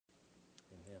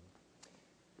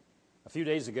few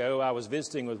days ago, I was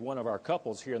visiting with one of our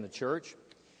couples here in the church.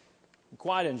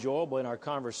 Quite enjoyable in our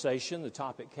conversation. The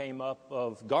topic came up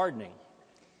of gardening.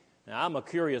 Now, I'm a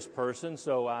curious person,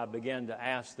 so I began to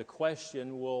ask the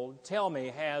question, well, tell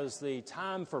me, has the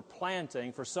time for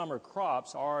planting for summer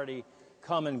crops already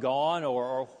come and gone,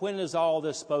 or when is all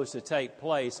this supposed to take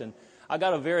place? And I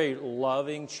got a very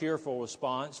loving, cheerful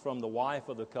response from the wife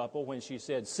of the couple when she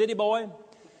said, "City boy,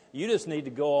 you just need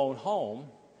to go on home.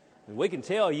 We can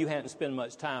tell you hadn't spent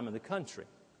much time in the country."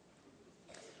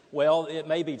 Well, it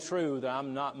may be true that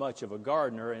I'm not much of a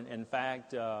gardener. In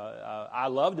fact, I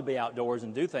love to be outdoors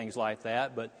and do things like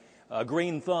that, but a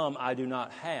green thumb I do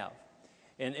not have.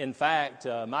 In fact,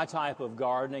 my type of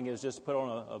gardening is just put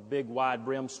on a big wide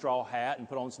brim straw hat and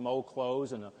put on some old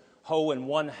clothes and a hoe in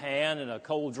one hand and a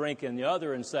cold drink in the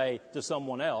other and say to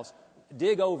someone else,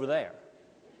 "Dig over there."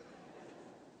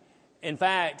 In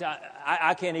fact,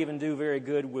 I can't even do very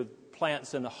good with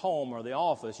plants in the home or the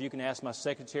office. You can ask my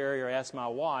secretary or ask my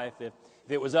wife. If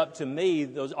it was up to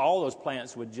me, all those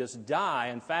plants would just die.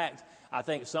 In fact, I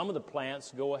think some of the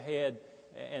plants go ahead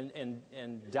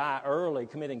and die early,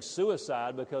 committing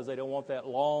suicide because they don't want that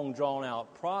long,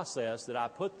 drawn-out process that I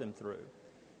put them through.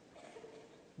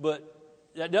 But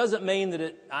that doesn't mean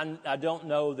that I don't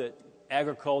know that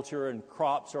agriculture and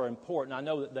crops are important. I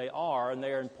know that they are, and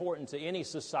they are important to any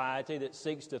society that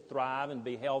seeks to thrive and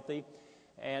be healthy.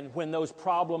 And when those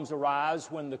problems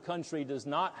arise, when the country does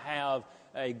not have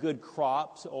a good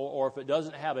crops, or if it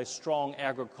doesn't have a strong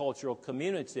agricultural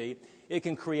community, it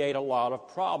can create a lot of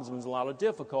problems, a lot of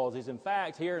difficulties. In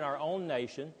fact, here in our own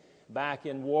nation, back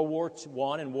in World War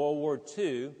I and World War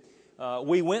II,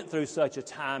 we went through such a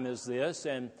time as this,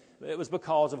 and it was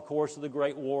because, of course, of the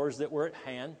great wars that were at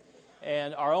hand.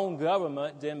 And our own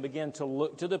government then began to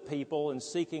look to the people and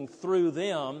seeking through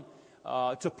them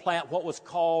to plant what was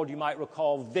called, you might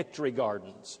recall, victory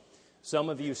gardens. Some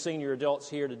of you senior adults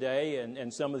here today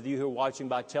and some of you who are watching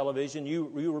by television, you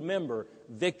remember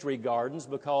victory gardens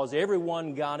because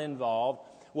everyone got involved,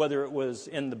 whether it was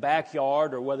in the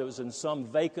backyard or whether it was in some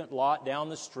vacant lot down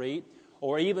the street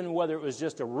or even whether it was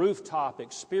just a rooftop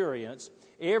experience.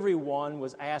 Everyone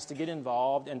was asked to get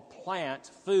involved and plant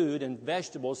food and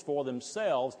vegetables for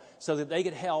themselves so that they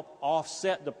could help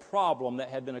offset the problem that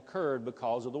had been occurred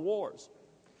because of the wars.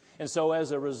 And so as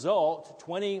a result,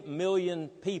 20 million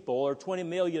people or 20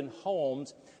 million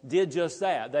homes did just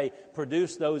that. They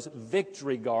produced those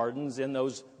victory gardens in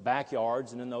those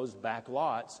backyards and in those back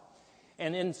lots.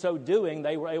 And in so doing,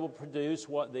 they were able to produce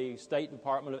what the State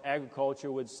Department of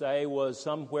Agriculture would say was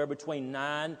somewhere between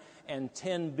 9 and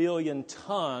 10 billion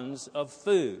tons of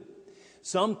food.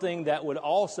 Something that would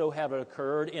also have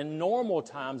occurred in normal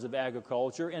times of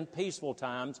agriculture and peaceful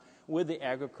times with the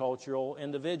agricultural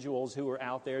individuals who were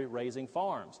out there raising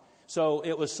farms. So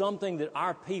it was something that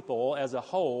our people as a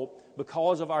whole,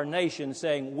 because of our nation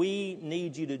saying, we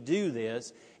need you to do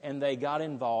this, and they got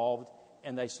involved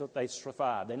and they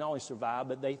survived. They not only survived,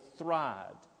 but they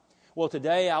thrived. Well,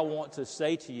 today I want to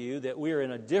say to you that we're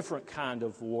in a different kind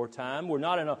of wartime. We're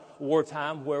not in a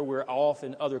wartime where we're off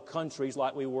in other countries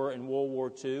like we were in World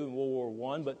War II and World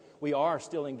War I, but we are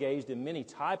still engaged in many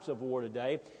types of war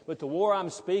today. But the war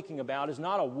I'm speaking about is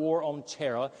not a war on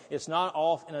terror. It's not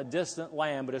off in a distant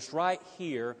land, but it's right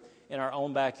here in our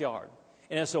own backyard.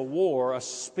 And it's a war, a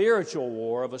spiritual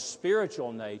war of a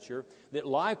spiritual nature that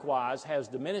likewise has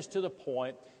diminished to the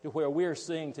point to where we're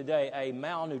seeing today a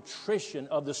malnutrition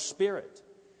of the spirit.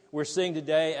 We're seeing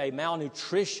today a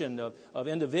malnutrition of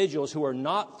individuals who are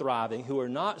not thriving, who are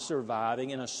not surviving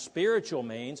in a spiritual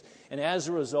means. And as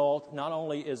a result, not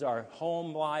only is our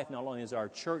home life, not only is our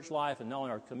church life, and not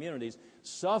only our communities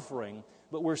suffering,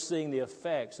 but we're seeing the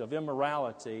effects of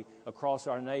immorality across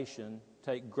our nation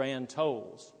take grand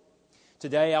tolls.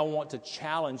 Today, I want to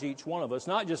challenge each one of us,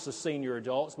 not just the senior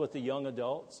adults, but the young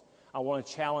adults. I want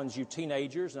to challenge you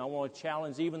teenagers, and I want to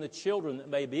challenge even the children that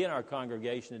may be in our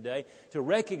congregation today to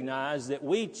recognize that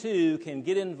we too can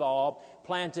get involved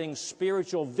planting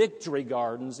spiritual victory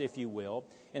gardens, if you will,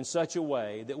 in such a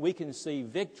way that we can see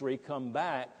victory come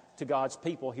back to God's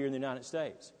people here in the United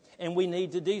States. And we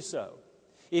need to do so.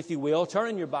 If you will, turn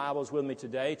in your Bibles with me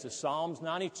today to Psalms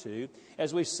 92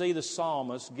 as we see the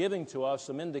psalmist giving to us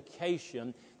some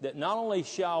indication that not only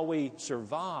shall we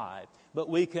survive, but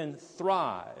we can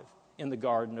thrive in the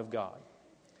garden of God.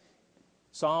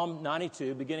 Psalm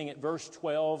 92, beginning at verse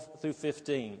 12 through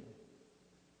 15.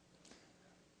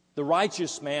 The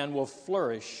righteous man will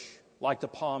flourish like the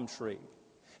palm tree.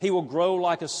 He will grow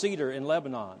like a cedar in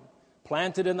Lebanon,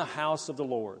 planted in the house of the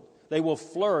Lord. They will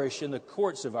flourish in the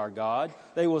courts of our God.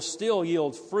 They will still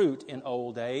yield fruit in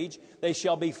old age. They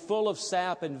shall be full of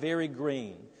sap and very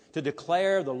green. to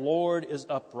declare the Lord is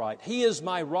upright. He is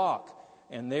my rock,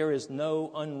 and there is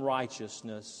no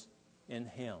unrighteousness in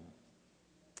Him.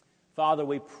 Father,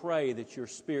 we pray that your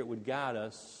Spirit would guide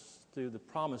us through the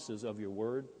promises of your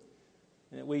word,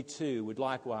 and that we too would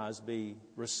likewise be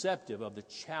receptive of the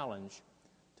challenge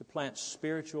to plant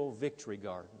spiritual victory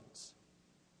gardens,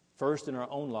 first in our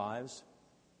own lives,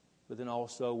 but then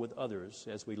also with others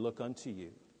as we look unto you.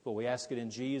 For we ask it in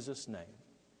Jesus' name.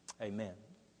 Amen.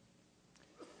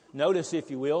 Notice, if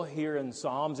you will, here in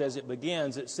Psalms as it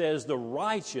begins, it says, the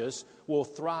righteous will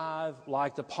thrive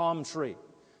like the palm tree.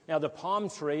 Now, the palm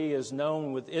tree is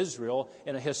known with Israel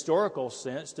in a historical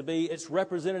sense to be its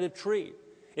representative tree.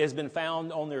 It has been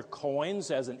found on their coins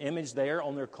as an image there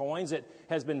on their coins. It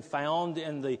has been found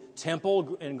in the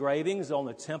temple engravings on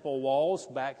the temple walls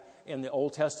back in the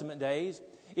Old Testament days.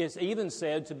 It's even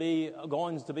said to be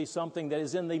going to be something that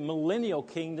is in the millennial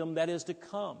kingdom that is to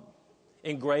come,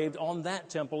 engraved on that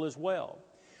temple as well.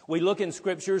 We look in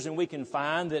Scriptures and we can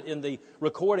find that in the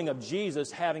recording of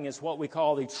Jesus having his what we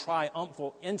call the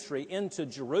triumphal entry into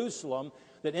Jerusalem,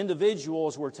 that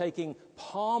individuals were taking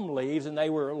palm leaves and they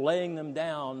were laying them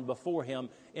down before him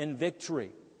in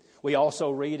victory. We also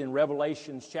read in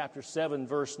Revelation chapter 7,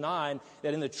 verse 9,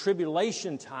 that in the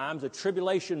tribulation times, the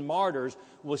tribulation martyrs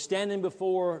were standing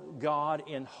before God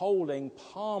in holding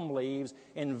palm leaves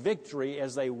in victory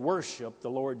as they worship the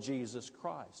Lord Jesus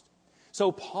Christ.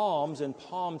 So palms and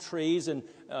palm trees and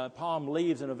palm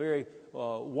leaves in a very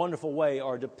wonderful way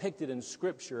are depicted in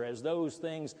Scripture as those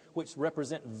things which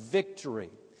represent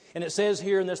victory. And it says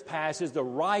here in this passage, the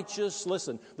righteous,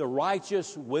 listen, the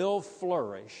righteous will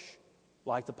flourish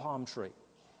like the palm tree.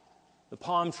 The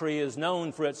palm tree is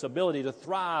known for its ability to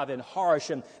thrive in harsh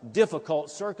and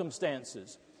difficult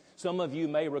circumstances. Some of you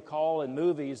may recall in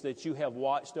movies that you have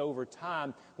watched over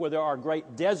time where there are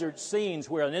great desert scenes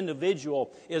where an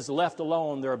individual is left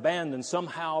alone, they're abandoned,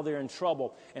 somehow they're in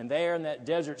trouble. And there in that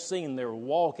desert scene, they're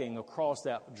walking across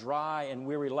that dry and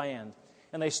weary land.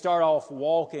 And they start off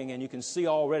walking, and you can see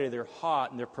already they're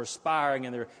hot and they're perspiring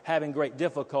and they're having great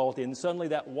difficulty. And suddenly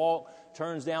that walk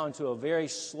turns down to a very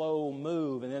slow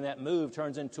move, and then that move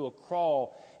turns into a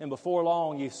crawl. And before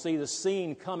long, you see the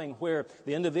scene coming where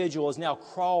the individual is now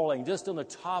crawling just on the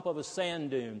top of a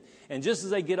sand dune. And just as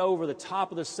they get over the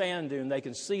top of the sand dune, they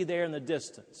can see there in the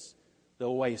distance the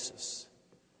oasis.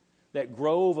 That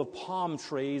grove of palm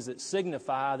trees that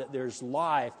signify that there's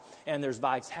life and there's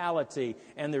vitality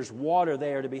and there's water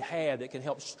there to be had that can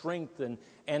help strengthen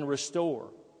and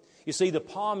restore. You see, the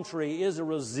palm tree is a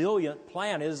resilient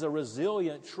plant, it is a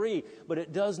resilient tree, but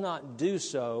it does not do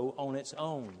so on its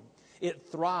own. It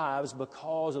thrives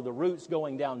because of the roots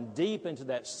going down deep into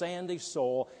that sandy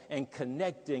soil and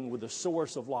connecting with the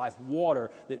source of life,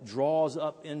 water that draws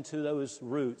up into those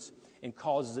roots and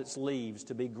causes its leaves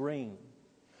to be green.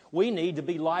 We need to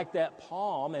be like that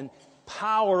palm and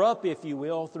power up, if you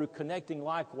will, through connecting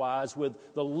likewise with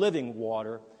the living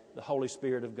water, the Holy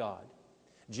Spirit of God.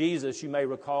 Jesus, you may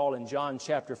recall in John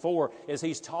chapter 4, as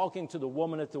he's talking to the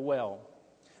woman at the well,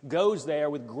 goes there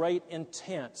with great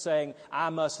intent, saying, I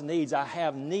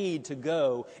have need to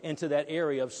go into that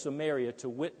area of Samaria to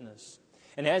witness.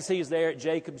 And as he's there at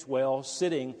Jacob's well,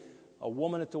 sitting, a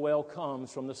woman at the well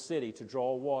comes from the city to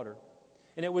draw water.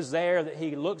 And it was there that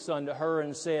he looks unto her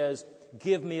and says,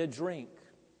 give me a drink.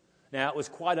 Now, it was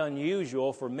quite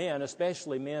unusual for men,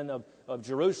 especially men of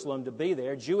Jerusalem, to be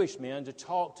there, Jewish men, to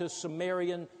talk to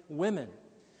Samaritan women.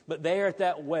 But there at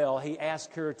that well, he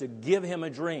asked her to give him a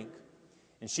drink.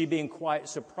 And she, being quite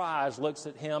surprised, looks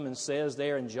at him and says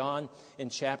there in John in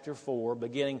chapter 4,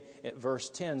 beginning at verse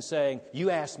 10, saying, you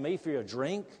ask me for a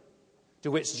drink?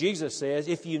 To which Jesus says,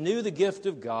 if you knew the gift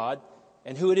of God,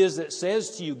 and who it is that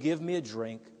says to you, give me a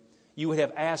drink, you would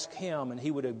have asked him, and he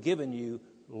would have given you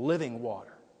living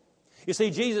water. You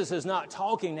see, Jesus is not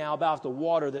talking now about the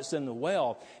water that's in the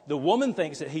well. The woman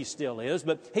thinks that he still is,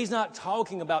 but he's not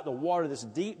talking about the water that's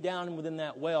deep down within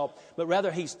that well, but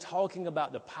rather he's talking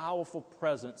about the powerful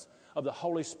presence of the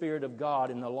Holy Spirit of God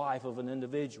in the life of an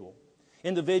individual.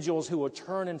 Individuals who will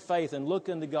turn in faith and look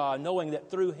unto God, knowing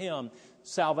that through him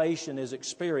salvation is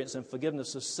experienced and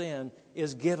forgiveness of sin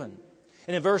is given.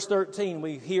 And in verse 13,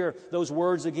 we hear those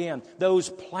words again. Those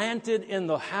planted in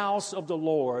the house of the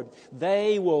Lord,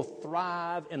 they will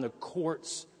thrive in the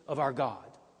courts of our God.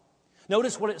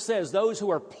 Notice what it says. Those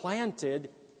who are planted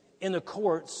in the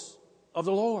courts of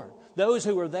the Lord. Those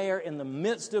who are there in the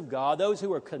midst of God. Those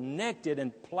who are connected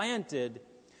and planted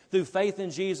through faith in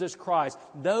Jesus Christ.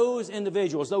 Those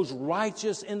individuals, those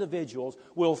righteous individuals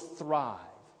will thrive.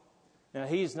 Now,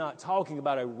 he's not talking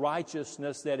about a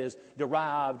righteousness that is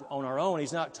derived on our own.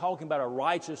 He's not talking about a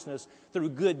righteousness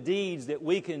through good deeds that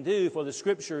we can do, for the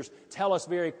Scriptures tell us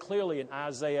very clearly in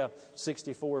Isaiah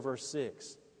 64, verse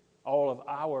 6, all of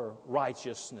our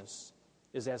righteousness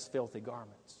is as filthy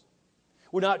garments.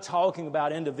 We're not talking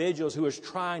about individuals who are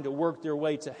trying to work their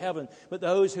way to heaven, but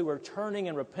those who are turning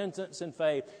in repentance and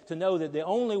faith to know that the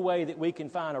only way that we can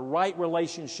find a right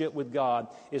relationship with God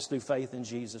is through faith in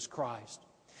Jesus Christ.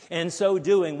 And in so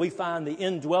doing, we find the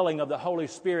indwelling of the Holy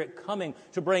Spirit coming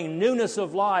to bring newness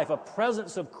of life, a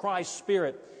presence of Christ's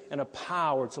Spirit, and a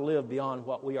power to live beyond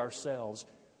what we ourselves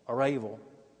are able.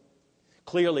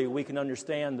 Clearly, we can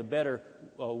understand the better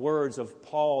words of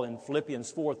Paul in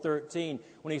Philippians 4:13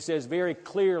 when he says very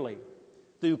clearly,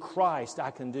 through Christ I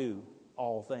can do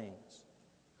all things.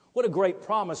 What a great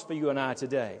promise for you and I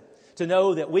today, to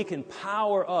know that we can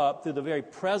power up through the very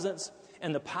presence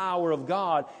and the power of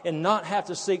God and not have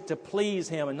to seek to please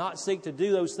Him and not seek to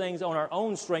do those things on our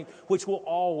own strength, which will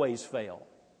always fail.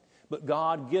 But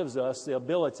God gives us the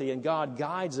ability and God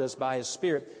guides us by His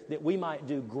Spirit that we might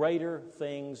do greater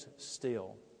things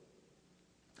still.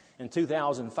 In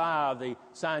 2005, the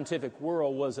scientific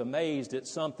world was amazed at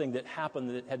something that happened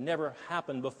that had never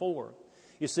happened before.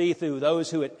 You see, through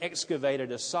those who had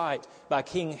excavated a site by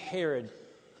King Herod,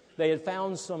 they had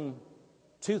found some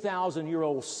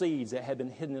 2,000-year-old seeds that had been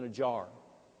hidden in a jar.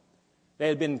 They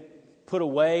had been put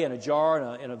away in a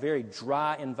jar in a very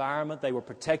dry environment. They were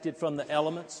protected from the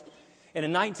elements. And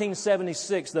in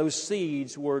 1976, those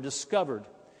seeds were discovered.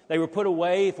 They were put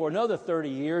away for another 30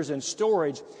 years in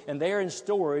storage, and there in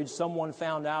storage, someone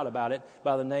found out about it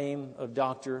by the name of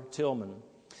Dr. Tillman.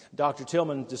 Dr.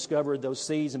 Tillman discovered those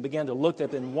seeds and began to look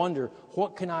up and wonder,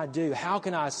 what can I do? How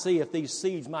can I see if these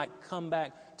seeds might come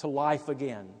back to life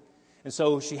again? And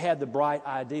so she had the bright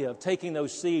idea of taking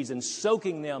those seeds and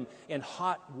soaking them in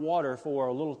hot water for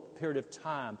a little period of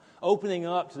time, opening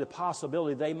up to the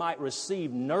possibility they might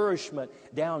receive nourishment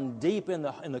down deep in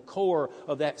the core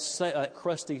of that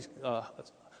crusty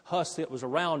husk that was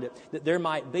around it, that there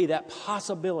might be that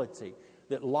possibility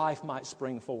that life might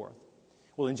spring forth.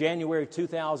 Well, in January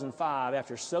 2005,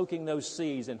 after soaking those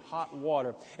seeds in hot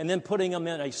water and then putting them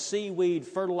in a seaweed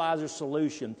fertilizer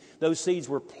solution, those seeds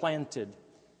were planted.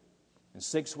 And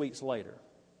 6 weeks later,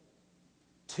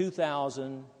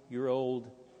 2,000-year-old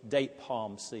date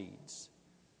palm seeds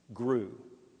grew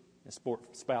and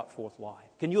sprout forth life.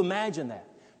 Can you imagine that?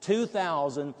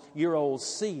 2,000-year-old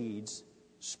seeds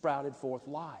sprouted forth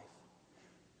life.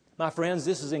 My friends,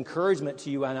 this is encouragement to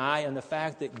you and I, and the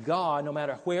fact that God, no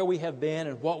matter where we have been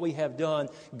and what we have done,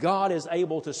 God is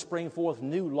able to spring forth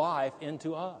new life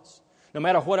into us. No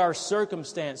matter what our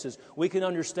circumstances, we can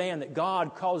understand that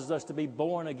God causes us to be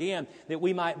born again, that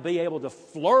we might be able to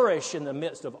flourish in the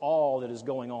midst of all that is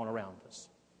going on around us.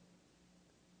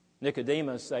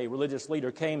 Nicodemus, a religious leader,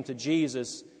 came to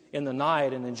Jesus in the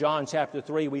night, and in John chapter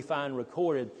 3 we find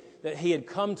recorded that he had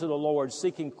come to the Lord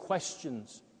seeking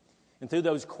questions. And through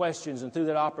those questions and through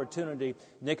that opportunity,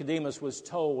 Nicodemus was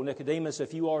told, Nicodemus,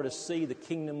 if you are to see the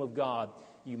kingdom of God,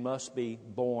 you must be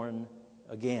born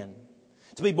again.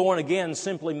 To be born again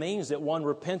simply means that one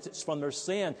repents from their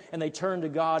sin and they turn to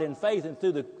God in faith, and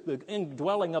through the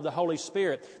indwelling of the Holy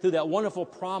Spirit, through that wonderful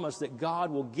promise that God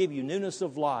will give you newness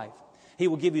of life. He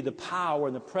will give you the power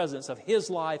and the presence of His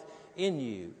life in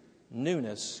you.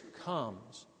 Newness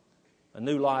comes. A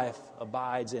new life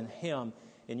abides in Him,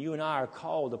 and you and I are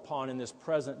called upon in this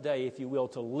present day, if you will,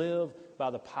 to live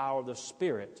by the power of the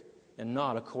Spirit and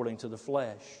not according to the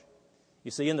flesh. You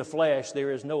see, in the flesh,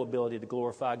 there is no ability to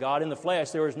glorify God. In the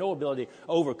flesh, there is no ability to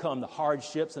overcome the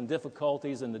hardships and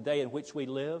difficulties in the day in which we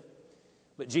live.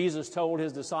 But Jesus told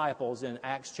His disciples in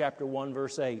Acts chapter 1,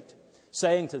 verse 8,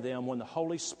 saying to them, when the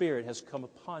Holy Spirit has come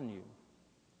upon you,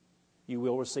 you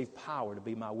will receive power to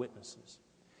be my witnesses.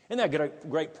 Isn't that a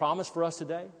great promise for us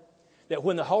today? That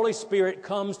when the Holy Spirit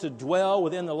comes to dwell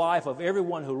within the life of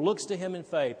everyone who looks to Him in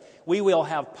faith, we will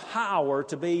have power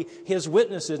to be His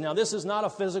witnesses. Now, this is not a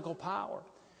physical power.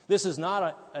 This is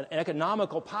not an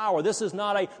economical power. This is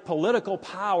not a political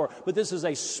power, but this is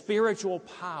a spiritual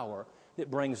power that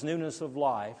brings newness of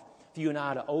life for you and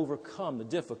I to overcome the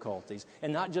difficulties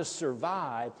and not just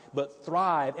survive, but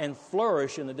thrive and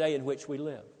flourish in the day in which we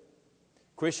live.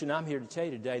 Christian, I'm here to tell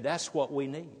you today, that's what we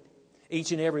need.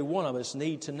 Each and every one of us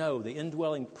need to know the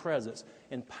indwelling presence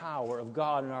and power of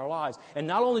God in our lives. And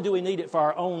not only do we need it for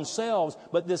our own selves,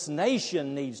 but this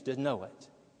nation needs to know it.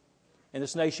 And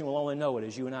this nation will only know it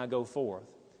as you and I go forth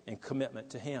in commitment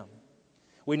to Him.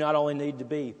 We not only need to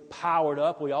be powered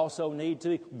up, we also need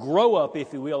to grow up,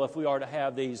 if you will, if we are to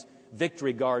have these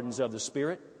victory gardens of the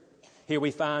Spirit. Here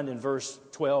we find in verse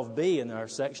 12b in our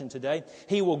section today,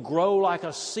 he will grow like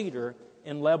a cedar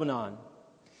in Lebanon.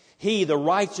 He, the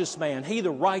righteous man, he, the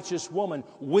righteous woman,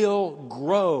 will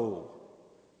grow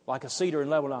like a cedar in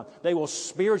Lebanon. They will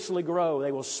spiritually grow.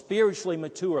 They will spiritually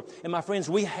mature. And my friends,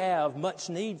 we have much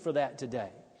need for that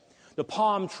today. The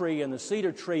palm tree and the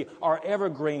cedar tree are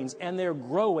evergreens, and they're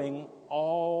growing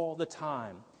all the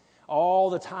time. All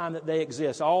the time that they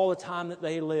exist, all the time that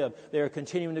they live, they're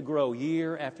continuing to grow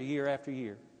year after year after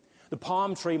year. The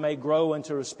palm tree may grow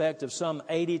into respect of some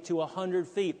 80 to 100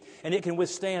 feet, and it can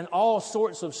withstand all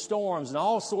sorts of storms and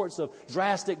all sorts of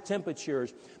drastic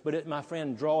temperatures. But it, my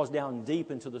friend, draws down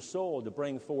deep into the soil to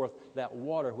bring forth that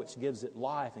water which gives it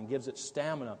life and gives it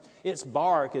stamina. Its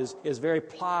bark is very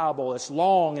pliable, it's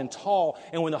long and tall,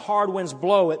 and when the hard winds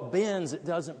blow, it bends, it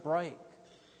doesn't break.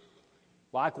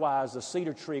 Likewise, the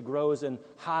cedar tree grows in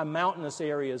high mountainous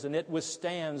areas, and it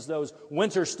withstands those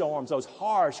winter storms, those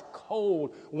harsh,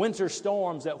 cold winter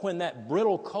storms that when that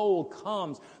brittle cold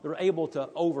comes, they're able to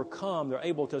overcome, they're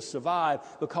able to survive,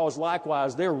 because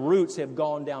likewise their roots have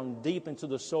gone down deep into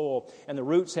the soil, and the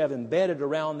roots have embedded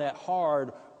around that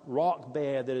hard rock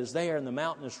bed that is there in the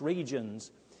mountainous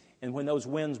regions. And when those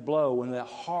winds blow, when the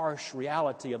harsh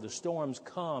reality of the storms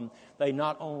come, they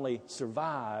not only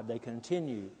survive, they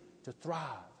continue to thrive.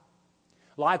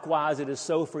 Likewise, it is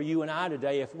so for you and I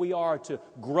today. If we are to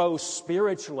grow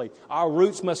spiritually, our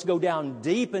roots must go down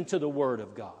deep into the Word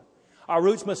of God. Our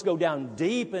roots must go down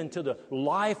deep into the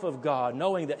life of God,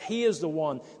 knowing that He is the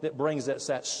one that brings us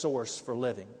that source for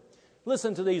living.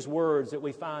 Listen to these words that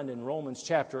we find in Romans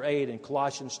chapter 8 and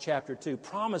Colossians chapter 2,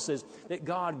 promises that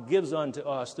God gives unto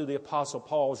us through the Apostle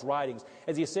Paul's writings.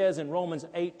 As he says in Romans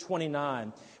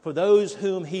 8:29, for those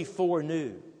whom He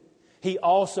foreknew, He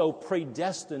also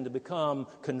predestined to become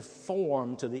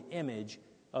conformed to the image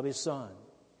of His Son.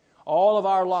 All of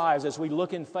our lives, as we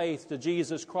look in faith to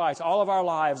Jesus Christ, all of our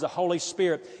lives, the Holy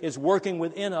Spirit is working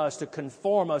within us to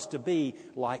conform us to be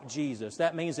like Jesus.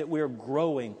 That means that we're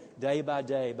growing day by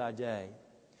day by day.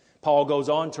 Paul goes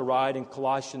on to write in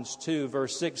Colossians 2,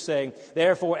 verse 6, saying,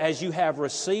 therefore, as you have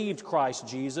received Christ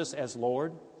Jesus as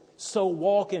Lord, so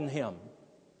walk in Him,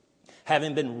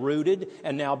 having been rooted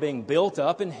and now being built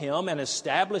up in Him and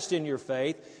established in your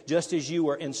faith, just as you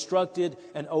were instructed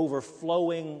and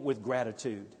overflowing with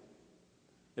gratitude.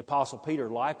 The Apostle Peter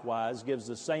likewise gives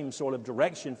the same sort of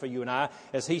direction for you and I,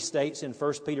 as he states in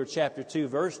 1 Peter chapter 2,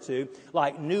 verse 2,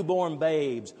 like newborn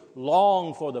babes,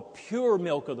 long for the pure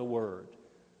milk of the Word,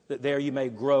 that there you may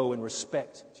grow in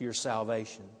respect to your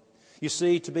salvation. You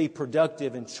see, to be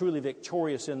productive and truly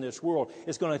victorious in this world,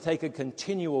 it's going to take a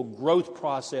continual growth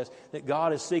process that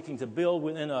God is seeking to build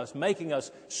within us, making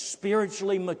us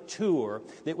spiritually mature,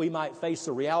 that we might face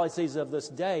the realities of this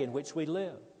day in which we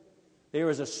live. There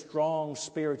is a strong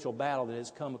spiritual battle that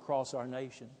has come across our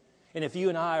nation. And if you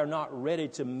and I are not ready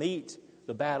to meet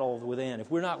the battle within,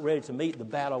 if we're not ready to meet the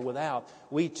battle without,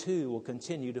 we too will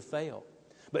continue to fail.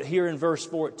 But here in verse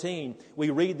 14, we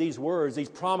read these words, these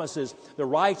promises, the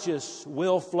righteous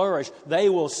will flourish. They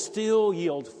will still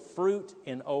yield fruit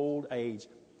in old age.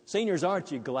 Seniors,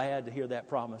 aren't you glad to hear that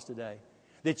promise today?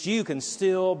 That you can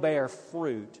still bear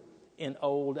fruit in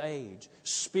old age.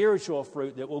 Spiritual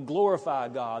fruit that will glorify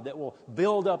God, that will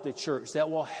build up the church, that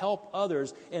will help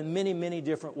others in many, many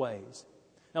different ways.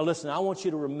 Now listen, I want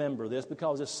you to remember this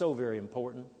because it's so very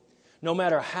important. No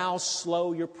matter how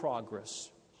slow your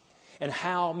progress, and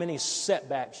how many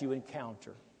setbacks you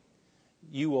encounter,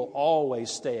 you will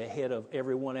always stay ahead of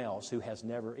everyone else who has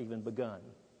never even begun.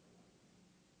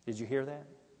 Did you hear that?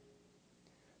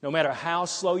 No matter how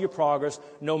slow your progress,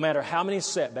 no matter how many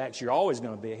setbacks, you're always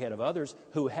going to be ahead of others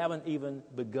who haven't even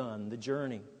begun the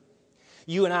journey.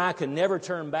 You and I can never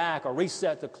turn back or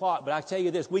reset the clock, but I tell you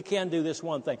this, we can do this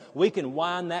one thing. We can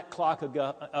wind that clock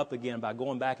up again by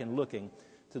going back and looking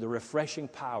to the refreshing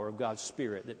power of God's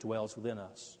Spirit that dwells within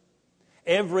us.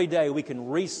 Every day we can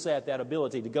reset that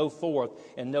ability to go forth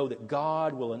and know that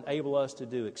God will enable us to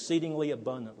do exceedingly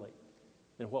abundantly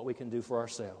than what we can do for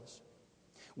ourselves.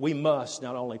 We must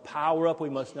not only power up,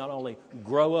 we must not only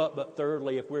grow up, but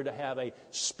thirdly, if we're to have a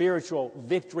spiritual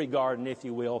victory garden, if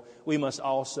you will, we must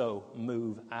also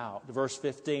move out. Verse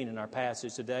 15 in our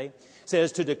passage today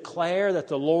says, to declare that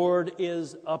the Lord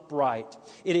is upright.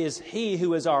 It is He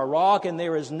who is our rock, and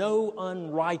there is no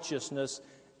unrighteousness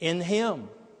in Him.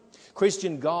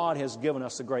 Christian, God has given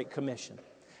us a great commission.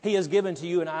 He has given to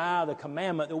you and I the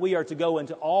commandment that we are to go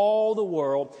into all the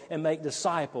world and make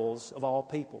disciples of all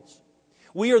peoples.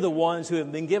 We are the ones who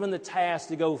have been given the task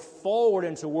to go forward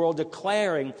into the world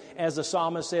declaring, as the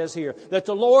psalmist says here, that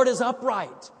the Lord is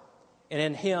upright, and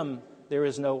in Him there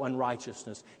is no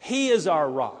unrighteousness. He is our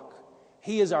rock.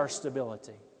 He is our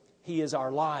stability. He is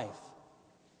our life.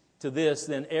 To this,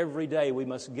 then, every day we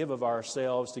must give of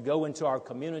ourselves to go into our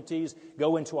communities,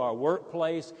 go into our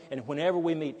workplace, and whenever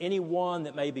we meet anyone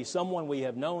that may be someone we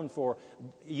have known for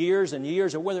years and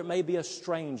years, or whether it may be a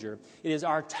stranger, it is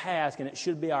our task, and it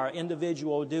should be our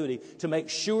individual duty, to make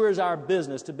sure as our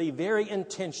business, to be very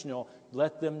intentional,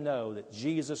 let them know that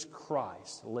Jesus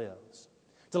Christ lives.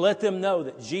 To let them know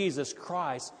that Jesus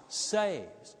Christ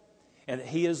saves, and that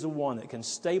He is the one that can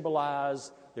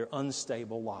stabilize their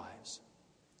unstable lives.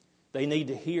 They need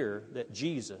to hear that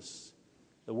Jesus,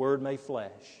 the Word made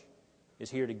flesh,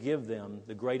 is here to give them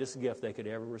the greatest gift they could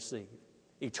ever receive,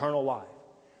 eternal life,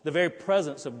 the very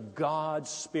presence of God's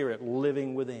Spirit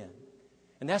living within.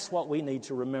 And that's what we need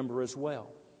to remember as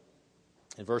well.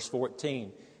 In verse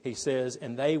 14, he says,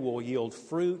 and they will yield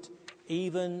fruit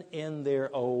even in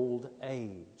their old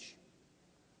age.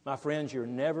 My friends, you're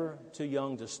never too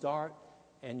young to start,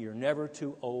 and you're never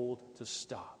too old to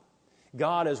stop.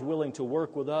 God is willing to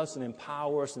work with us and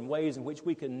empower us in ways in which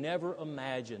we can never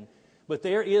imagine. But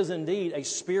there is indeed a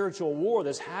spiritual war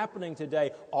that's happening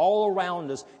today all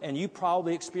around us, and you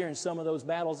probably experienced some of those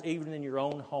battles even in your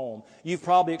own home. You've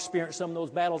probably experienced some of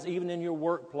those battles even in your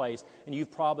workplace, and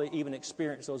you've probably even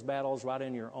experienced those battles right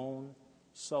in your own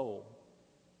soul.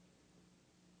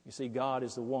 You see, God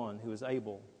is the one who is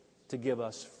able to give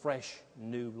us fresh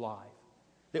new life,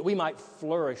 that we might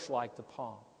flourish like the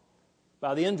palm.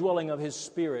 By the indwelling of His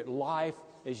Spirit, life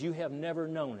as you have never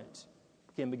known it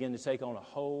can begin to take on a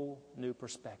whole new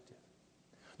perspective.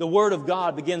 The Word of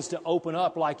God begins to open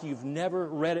up like you've never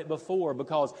read it before,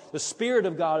 because the Spirit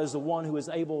of God is the one who is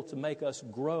able to make us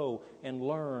grow and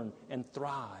learn and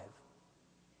thrive.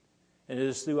 And it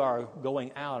is through our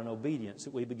going out in obedience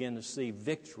that we begin to see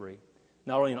victory,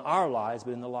 not only in our lives,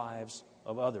 but in the lives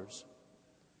of others.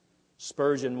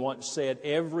 Spurgeon once said,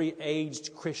 every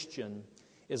aged Christian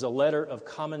is a letter of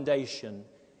commendation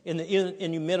in the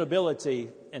immutability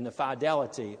and the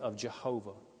fidelity of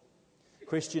Jehovah.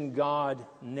 Christian, God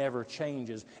never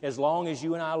changes. As long as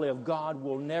you and I live, God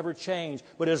will never change.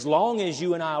 But as long as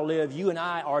you and I live, you and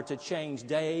I are to change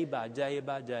day by day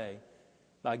by day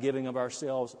by giving of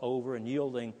ourselves over and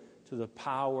yielding to the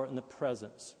power and the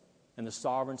presence and the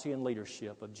sovereignty and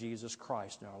leadership of Jesus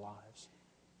Christ in our lives.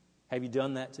 Have you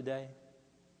done that today?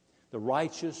 The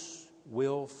righteous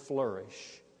will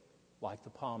flourish like the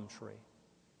palm tree.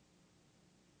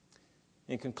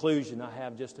 In conclusion, I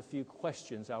have just a few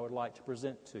questions I would like to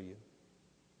present to you.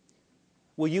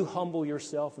 Will you humble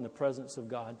yourself in the presence of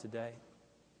God today?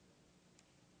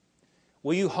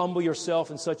 Will you humble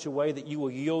yourself in such a way that you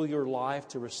will yield your life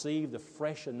to receive the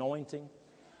fresh anointing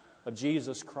of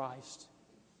Jesus Christ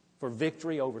for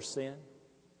victory over sin?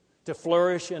 To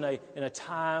flourish in a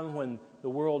time when the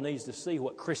world needs to see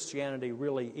what Christianity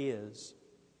really is.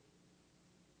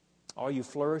 Are you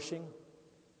flourishing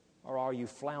or are you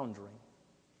floundering?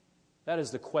 That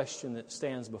is the question that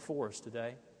stands before us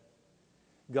today.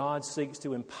 God seeks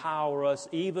to empower us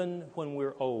even when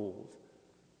we're old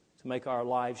to make our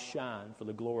lives shine for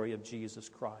the glory of Jesus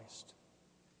Christ.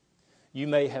 You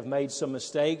may have made some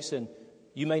mistakes and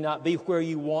you may not be where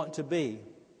you want to be,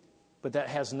 but that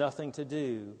has nothing to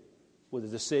do with the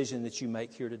decision that you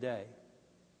make here today.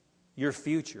 Your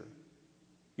future,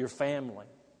 your family,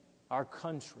 our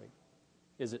country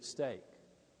is at stake.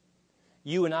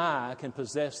 You and I can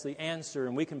possess the answer,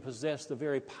 and we can possess the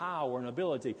very power and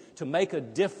ability to make a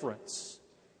difference.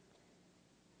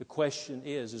 The question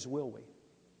is will we?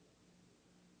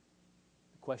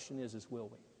 The question is will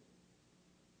we?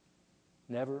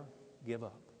 Never give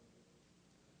up.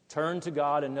 Turn to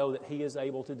God and know that He is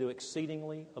able to do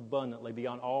exceedingly abundantly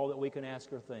beyond all that we can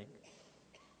ask or think.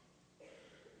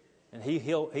 And He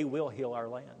will heal our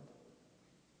land.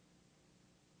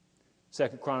 2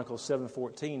 Chronicles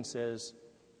 7:14 says,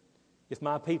 if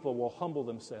my people will humble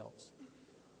themselves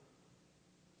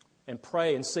and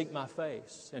pray and seek my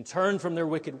face and turn from their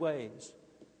wicked ways,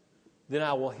 then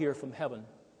I will hear from heaven.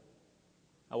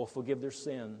 I will forgive their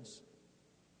sins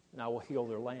and I will heal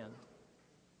their land.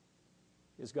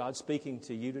 Is God speaking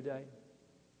to you today?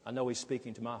 I know He's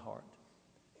speaking to my heart.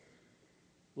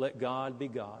 Let God be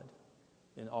God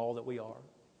in all that we are,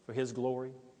 for His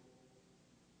glory,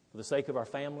 for the sake of our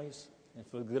families, and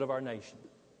for the good of our nation.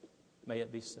 May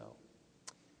it be so.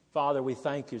 Father, we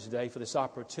thank You today for this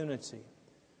opportunity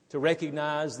to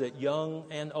recognize that young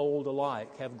and old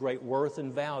alike have great worth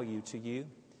and value to You.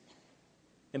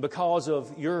 And because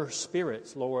of Your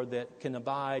Spirit, Lord, that can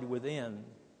abide within,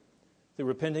 through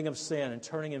repenting of sin and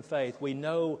turning in faith, we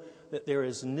know that there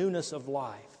is newness of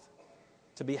life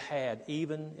to be had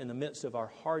even in the midst of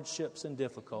our hardships and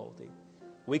difficulty.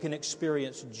 we can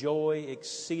experience joy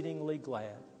exceedingly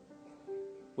glad.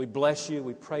 We bless you,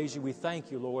 we praise you, we thank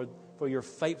you, Lord, for your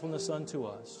faithfulness unto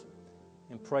us,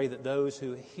 and pray that those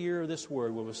who hear this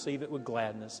word will receive it with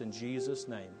gladness. In Jesus'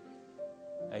 name,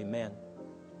 amen.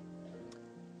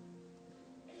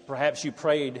 Perhaps you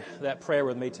prayed that prayer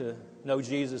with me to know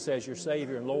Jesus as your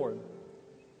Savior and Lord.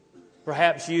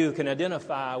 Perhaps you can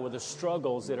identify with the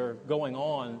struggles that are going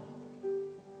on.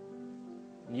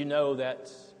 You know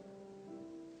that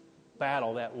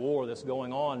battle, that war that's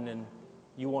going on, and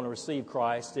you want to receive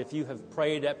Christ. If you have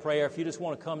prayed that prayer, if you just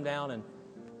want to come down and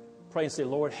pray and say,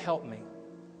 Lord, help me.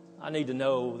 I need to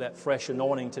know that fresh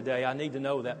anointing today. I need to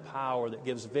know that power that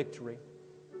gives victory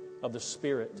of the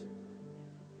Spirit.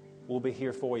 We'll be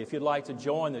here for you. If you'd like to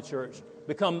join the church,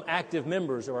 become active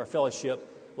members of our fellowship,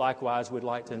 likewise, we'd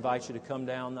like to invite you to come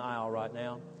down the aisle right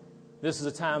now. This is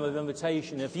a time of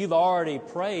invitation. If you've already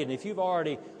prayed, and if you've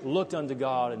already looked unto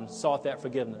God and sought that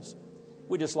forgiveness,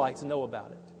 we'd just like to know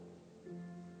about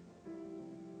it.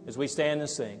 As we stand and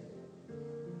sing,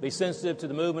 be sensitive to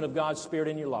the movement of God's Spirit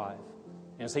in your life.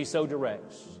 And as He so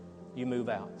directs, you move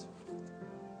out.